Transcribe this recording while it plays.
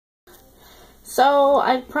So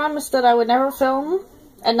I promised that I would never film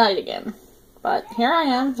at night again. But here I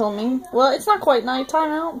am filming. Well, it's not quite nighttime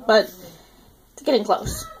out, but it's getting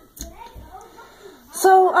close.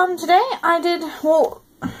 So today I did, well,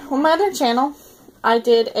 on my other channel, I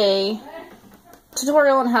did a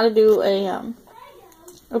tutorial on how to do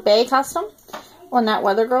a bay custom on that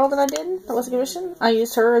weather girl that I did, that was a commission. I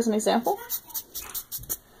used her as an example.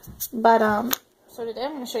 But, so today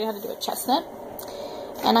I'm going to show you how to do a chestnut.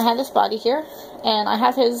 And I have this body here, and I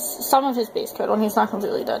have some of his base coat on. He's not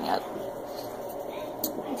completely done yet.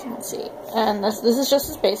 As you can see. And this is just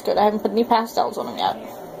his base coat. I haven't put any pastels on him yet.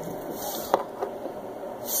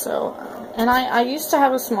 So, and I used to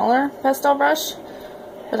have a smaller pastel brush,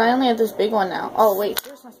 but I only have this big one now. Oh, wait,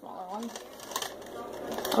 here's my smaller one.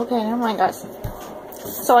 Okay, never mind, guys.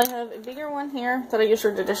 So I have a bigger one here that I use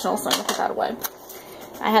for traditional, so I'm going to put that away.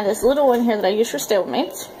 I have this little one here that I use for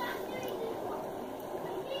stablemates.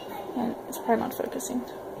 And it's probably not focusing.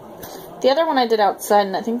 The other one I did outside,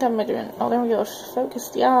 and I think that might have been, oh, there we go,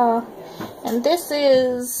 focused, yeah. And this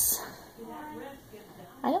is,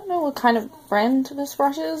 I don't know what kind of brand this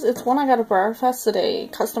brush is. It's one I got at Browfest at a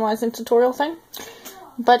customizing tutorial thing.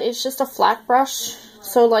 But it's just a flat brush,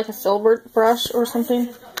 so like a filbert brush or something.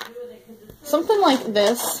 Something like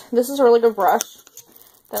this. This is a really good brush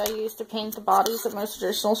that I use to paint the bodies of most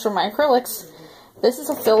traditionals for my acrylics. This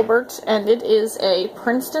is a filbert, and it is a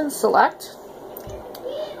Princeton Select.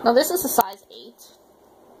 Now this is a size 8.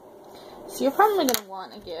 So you're probably going to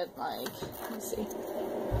want to get, like, let me see.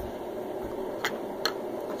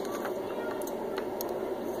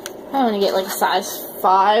 I'm going to get like a size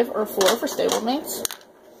 5 or 4 for stablemates.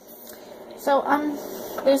 So,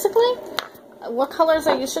 basically, what colors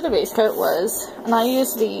I used for the base coat was, and I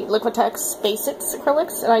used the Liquitex Basics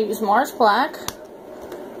acrylics, and I used Mars Black,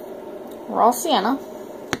 Raw Sienna,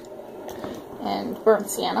 and Burnt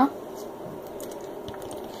Sienna.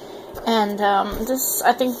 And,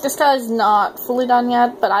 I think this guy's not fully done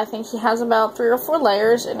yet, but I think he has about 3 or 4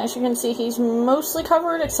 layers, and as you can see, he's mostly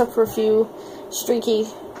covered, except for a few streaky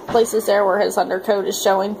places there where his undercoat is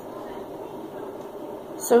showing.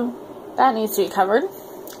 So, that needs to be covered.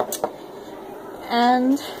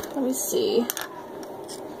 And, let me see.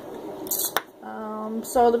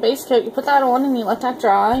 So the base coat, you put that on and you let that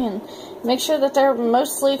dry, and make sure that they're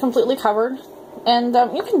mostly completely covered. And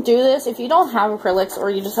you can do this if you don't have acrylics or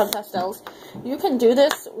you just have pastels. You can do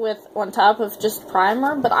this on top of just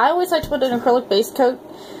primer, but I always like to put an acrylic base coat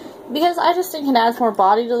because I just think it adds more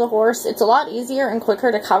body to the horse. It's a lot easier and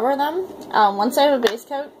quicker to cover them. Once I have a base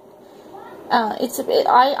coat,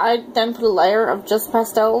 I then put a layer of just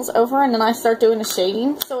pastels over, and then I start doing the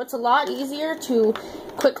shading. So it's a lot easier to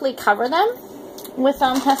quickly cover them with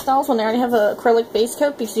pastels when they already have an acrylic base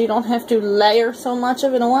coat, because you don't have to layer so much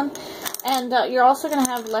of it on. And you're also going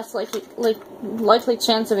to have less likely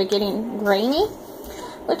chance of it getting grainy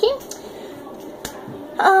looking.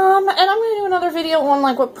 And I'm going to do another video on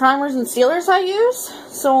like what primers and sealers I use.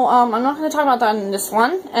 So I'm not going to talk about that in this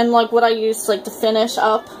one, and like what I use like to finish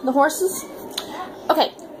up the horses.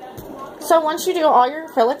 Okay, so once you do all your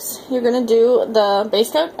acrylics, you're going to do the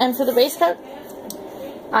base coat. And for the base coat,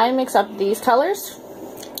 I mix up these colors.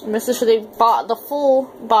 And this is for the full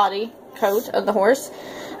body coat of the horse.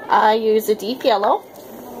 I use a deep yellow.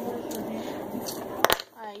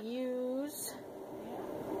 I use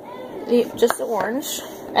just the orange.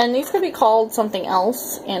 And these could be called something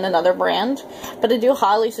else in another brand, but I do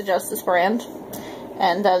highly suggest this brand.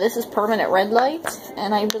 And this is Permanent Red Light,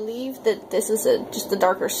 and I believe that this is just a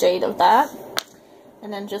darker shade of that.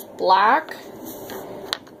 And then just black,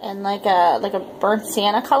 and like a burnt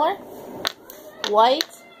sienna color, white,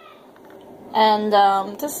 and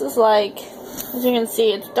this is like, as you can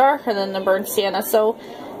see, it's darker than the burnt sienna. So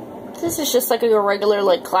this is just like a regular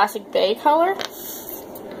like classic bay color.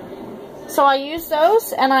 So I use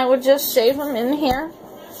those, and I would just shave them in here,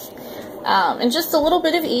 and just a little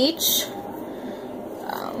bit of each.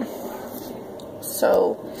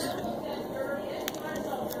 So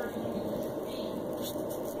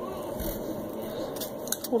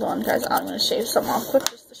hold on, guys. I'm gonna shave some off quick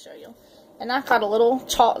just to show you. And that got a little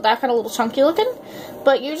chunky looking,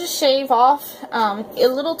 but you just shave off a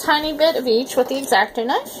little tiny bit of each with the X-Acto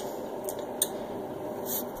knife,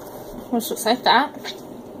 which looks like that.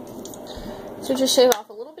 So just shave off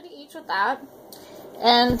a little bit of each with that.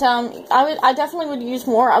 And I definitely would use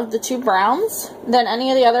more of the 2 browns than any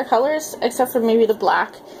of the other colors, except for maybe the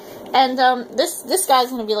black. And this guy's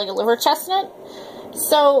going to be like a liver chestnut.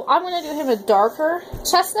 So I'm going to do him a darker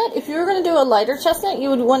chestnut. If you were going to do a lighter chestnut, you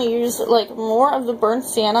would want to use like more of the burnt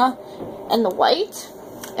sienna and the white,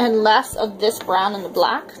 and less of this brown and the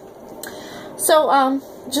black. So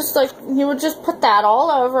just like, you would just put that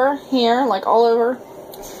all over here, like all over,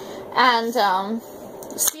 and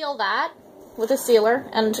seal that with a sealer.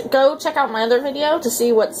 And go check out my other video to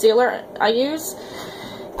see what sealer I use.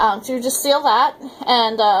 So you just seal that,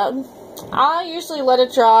 and I usually let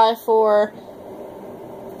it dry for,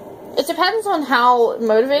 it depends on how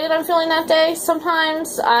motivated I'm feeling that day.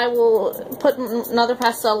 Sometimes I will put another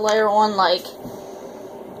pastel layer on like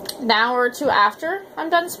an hour or two after I'm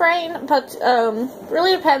done spraying, but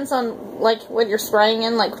really depends on like what you're spraying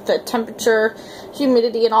in, like the temperature,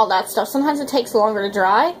 humidity, and all that stuff. Sometimes it takes longer to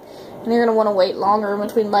dry, and you're going to want to wait longer in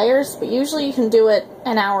between layers, but usually you can do it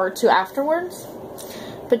an hour or two afterwards.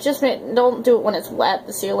 But just don't do it when it's wet,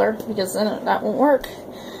 the sealer, because then that won't work.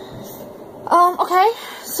 Okay,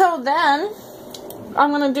 so then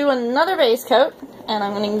I'm going to do another base coat, and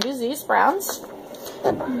I'm going to use these browns.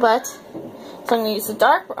 But, so I'm going to use the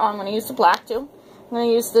dark, I'm going to use the black too. I'm going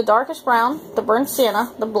to use the darkest brown, the burnt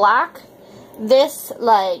sienna, the black, this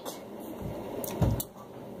like,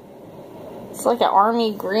 it's like an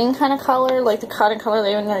army green kind of color, like the kind of color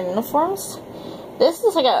they have in their uniforms. This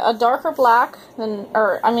is like a darker black than,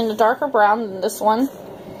 a darker brown than this one,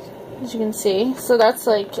 as you can see. So that's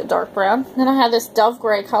like a dark brown. Then I have this dove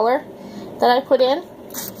gray color that I put in,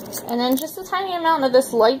 and then just a tiny amount of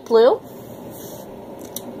this light blue,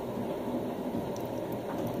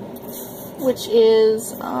 which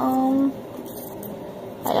is I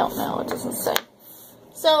don't know, it doesn't say.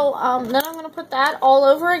 So then I'm going to put that all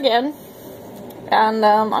over again, and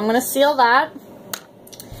I'm going to seal that.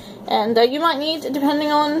 And you might need,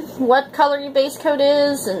 depending on what color your base coat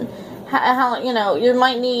is, and how, you know, you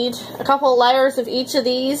might need a couple of layers of each of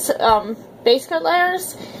these base coat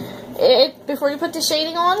layers before you put the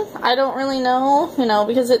shading on. I don't really know, you know,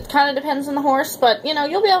 because it kind of depends on the horse, but, you know,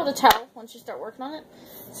 you'll be able to tell once you start working on it.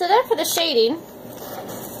 So then for the shading,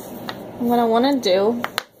 what I want to do,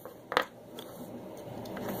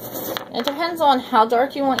 it depends on how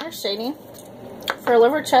dark you want your shading. For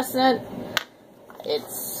liver chestnut,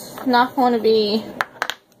 it's not going to be,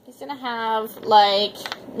 it's going to have like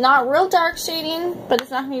not real dark shading, but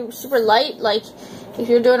it's not going to be super light like if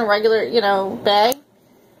you're doing a regular, you know, bag.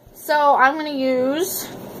 So I'm going to use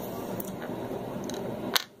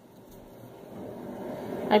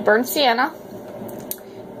my burnt sienna,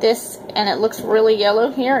 this, and it looks really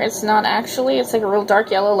yellow here. It's not actually, it's like a real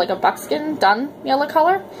dark yellow, like a buckskin dun yellow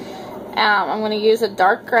color. I'm going to use a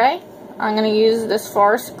dark gray. I'm going to use this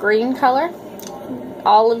forest green color,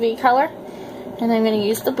 olivey color, and I'm going to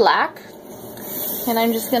use the black, and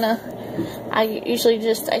I'm just going to, I usually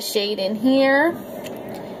just, I shade in here,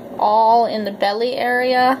 all in the belly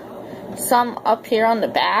area, some up here on the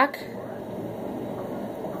back,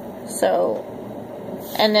 so,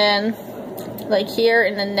 and then like here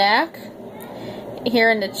in the neck,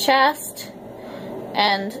 here in the chest,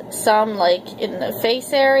 and some like in the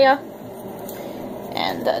face area,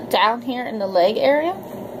 and down here in the leg area,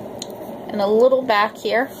 and a little back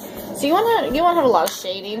here. So you want to have a lot of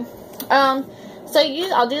shading. I'll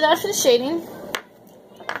do that for the shading.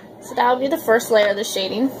 So that would be the first layer of the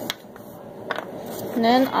shading. And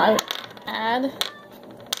then I would add,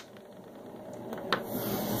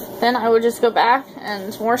 then I would just go back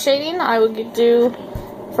and more shading. I would do,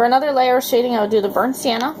 for another layer of shading, I would do the burnt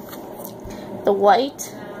sienna, the white.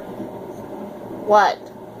 What?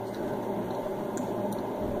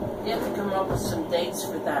 You have to come up with some dates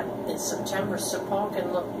for that in September, so Paul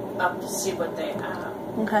can look up to see what they have.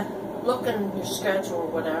 Okay. Look in your schedule or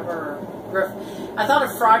whatever. I thought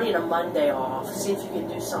a Friday and a Monday off. See if you can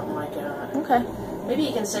do something like that. Okay. Maybe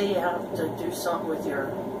you can say you have to do something with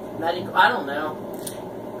your medical. I don't know.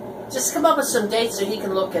 Just come up with some dates so he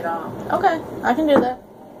can look it up. Okay, I can do that.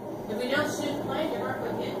 If you don't student plan, you work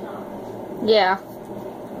with it, huh? Yeah.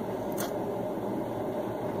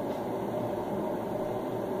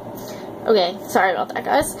 Okay, sorry about that,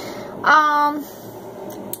 guys.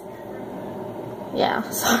 Yeah,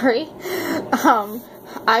 sorry.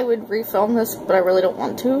 I would refilm this, but I really don't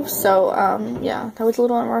want to, so, yeah, that was a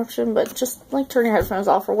little interruption, but just, like, turn your headphones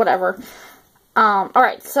off or whatever.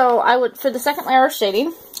 Alright, so I would, for the second layer of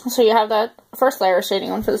shading, so you have that first layer of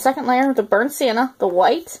shading on. For the second layer, the burnt sienna, the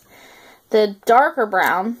white, the darker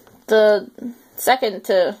brown, the second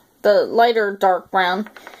to the lighter dark brown,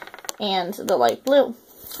 and the light blue.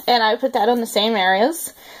 And I put that on the same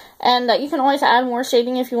areas. And you can always add more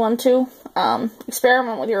shading if you want to.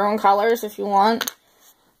 Experiment with your own colors if you want.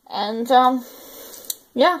 And,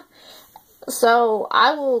 yeah. So,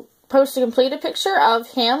 I will post a completed picture of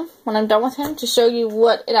him when I'm done with him to show you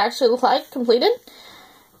what it actually looked like completed.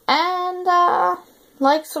 And,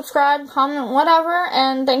 like, subscribe, comment, whatever.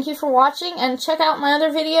 And thank you for watching. And check out my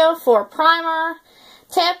other video for primer,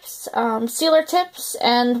 tips, sealer tips,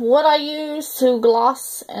 and what I use to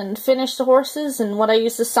gloss and finish the horses, and what I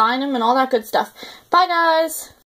use to sign them, and all that good stuff. Bye, guys!